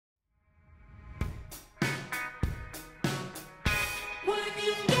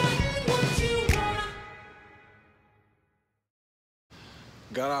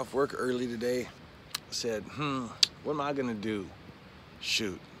Got off work early today. Said, what am I gonna do?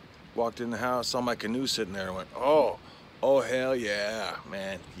 Shoot. Walked in the house, saw my canoe sitting there and went, oh hell yeah,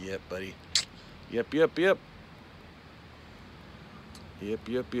 man. Yep, buddy. Yep.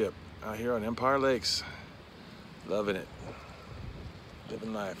 Out here on Empire Lakes. Loving it.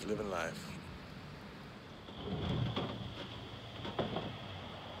 Living life.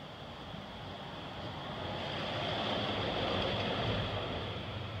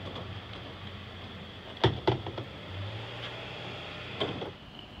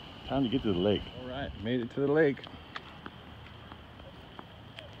 Time to get to the lake. All right, made it to the lake.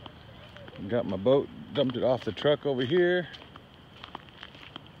 Got my boat, dumped it off the truck over here.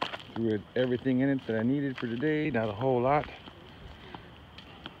 Threw everything in it that I needed for today, not a whole lot.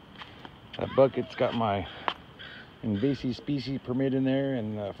 That bucket's got my invasive species permit in there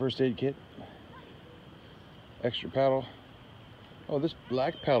and first aid kit. Extra paddle. Oh, this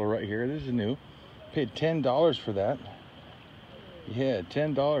black paddle right here, this is new. Paid $10 for that. Yeah,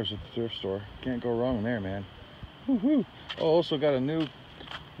 $10 at the thrift store. Can't go wrong there, man. Woohoo! Oh, also got a new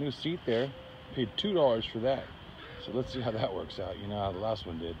seat there. Paid $2 for that. So let's see how that works out. You know how the last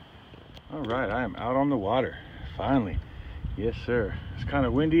one did. All right, I am out on the water. Finally. Yes, sir. It's kind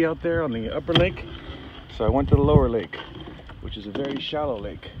of windy out there on the upper lake. So I went to the lower lake, which is a very shallow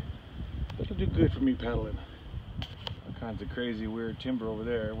lake. That'll do good for me paddling. All kinds of crazy, weird timber over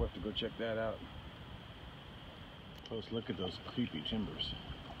there. We'll have to go check that out. Close look at those creepy timbers.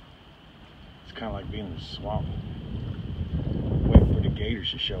 It's kind of like being in the swamp. Waiting for the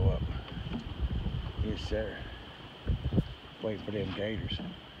gators to show up. Yes, sir. Waiting for them gators.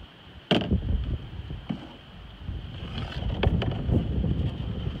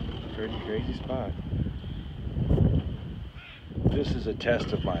 Pretty crazy spot. This is a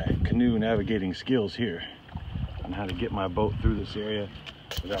test of my canoe navigating skills here on how to get my boat through this area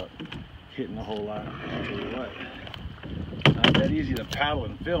without hitting a whole lot. I'll tell you what. Not that easy to paddle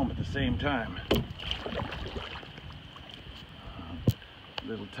and film at the same time.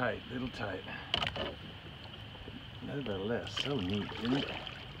 Little tight. Nevertheless, so neat, isn't it?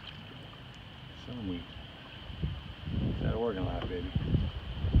 So neat. It's that Oregon life, baby.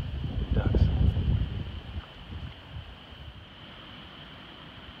 Ducks.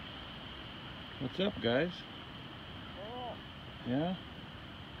 What's up, guys? Yeah?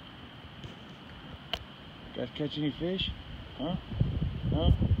 Guys catch any fish? Huh?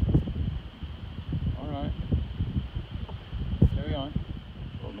 No? Alright. Carry on.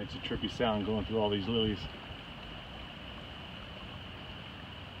 Well, it makes a trippy sound going through all these lilies.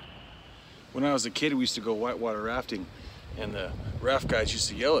 When I was a kid, we used to go whitewater rafting, and the raft guides used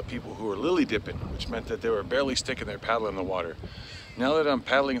to yell at people who were lily dipping, which meant that they were barely sticking their paddle in the water. Now that I'm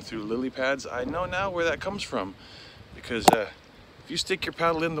paddling through lily pads, I know now where that comes from, because if you stick your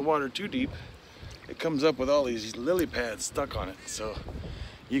paddle in the water too deep, it comes up with all these lily pads stuck on it. So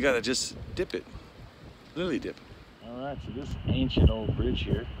you gotta just dip it, lily dip. All right, so this ancient old bridge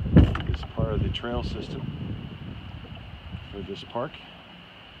here is part of the trail system for this park.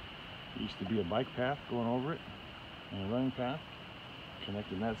 There used to be a bike path going over it and a running path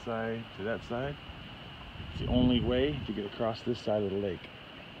connecting that side to that side. It's the only way to get across this side of the lake.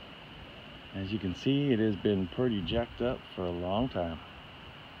 As you can see, it has been pretty jacked up for a long time.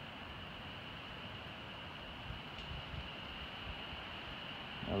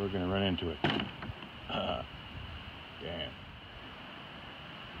 Now we're gonna run into it. Damn.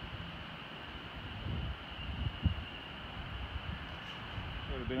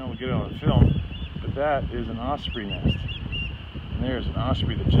 Would have been able to get it on film, but that is an osprey nest. And there's an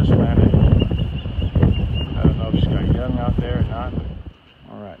osprey that just landed. I don't know if she's got young out there or not.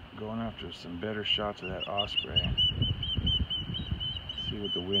 Alright, going after some better shots of that osprey. See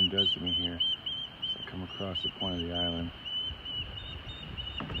what the wind does to me here as I come across the point of the island.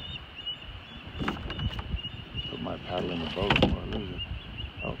 Put my paddle in the boat before I lose it.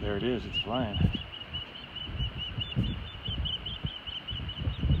 Oh, there it is, it's flying.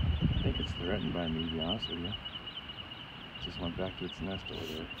 I think it's threatened by me, to be honest with you. It just went back to its nest over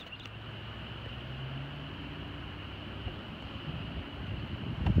there.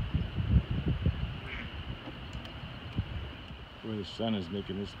 Boy, the sun is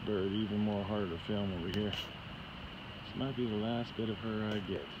making this bird even more harder to film over here. This might be the last bit of her I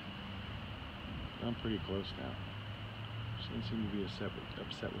get. I'm pretty close now. She doesn't seem to be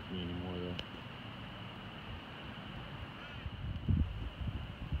upset with me anymore, though.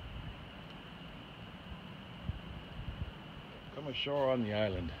 Come ashore on the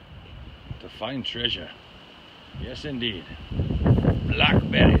island to find treasure. Yes, indeed.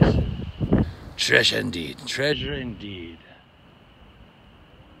 Blackberries. Treasure indeed. Treasure indeed.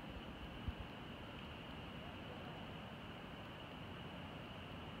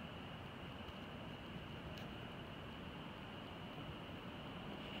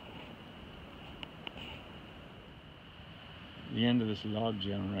 The end of this log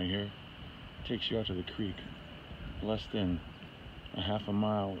jam right here takes you out to the creek. Less than a half a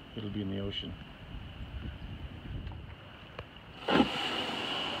mile, it'll be in the ocean.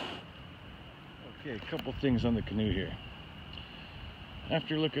 Okay, a couple things on the canoe here.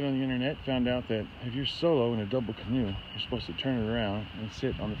 After looking on the internet, found out that if you're solo in a double canoe, you're supposed to turn it around and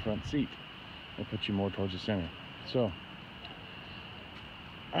sit on the front seat. It'll put you more towards the center. So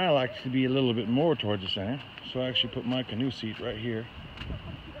I like to be a little bit more towards the center, so I actually put my canoe seat right here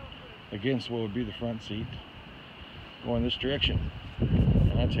against what would be the front seat, going this direction.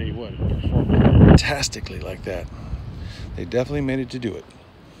 And I tell you what, it performed fantastically like that. They definitely made it to do it.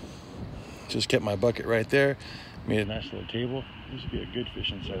 Just kept my bucket right there, made a nice little table. This would be a good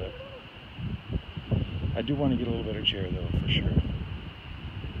fishing setup. I do want to get a little better chair though, for sure.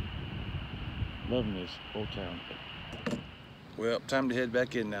 Loving this old town. Well, time to head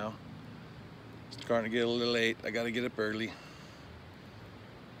back in now. It's starting to get a little late. I got to get up early.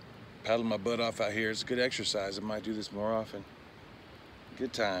 Paddle my butt off out here. It's a good exercise. I might do this more often.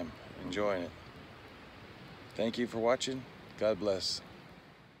 Good time. Enjoying it. Thank you for watching. God bless.